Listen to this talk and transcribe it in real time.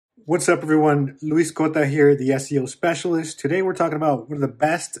What's up, everyone? Luis Cota here, the SEO specialist. Today, we're talking about one of the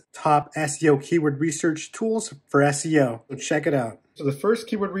best top SEO keyword research tools for SEO. So check it out. So the first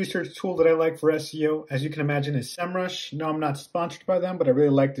keyword research tool that I like for SEO, as you can imagine, is SEMrush. No, I'm not sponsored by them, but I really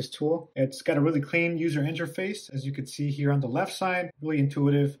like this tool. It's got a really clean user interface, as you can see here on the left side, really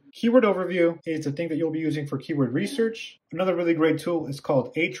intuitive. Keyword overview is the thing that you'll be using for keyword research. Another really great tool is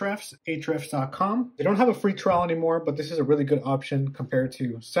called Ahrefs, ahrefs.com. They don't have a free trial anymore, but this is a really good option compared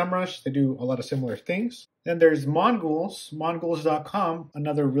to SEMrush. They do a lot of similar things. Then there's Mongols, mongols.com,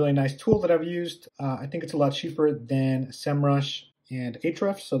 another really nice tool that I've used. I think it's a lot cheaper than SEMrush and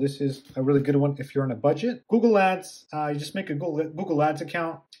Ahrefs, so this is a really good one if you're on a budget. Google Ads, you just make a Google Ads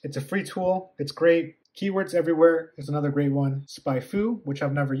account. It's a free tool. It's great. Keywords Everywhere is another great one. SpyFu, which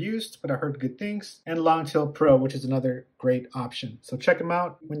I've never used, but I heard good things. And Longtail Pro, which is another great option. So check them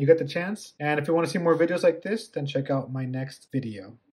out when you get the chance. And if you want to see more videos like this, then check out my next video.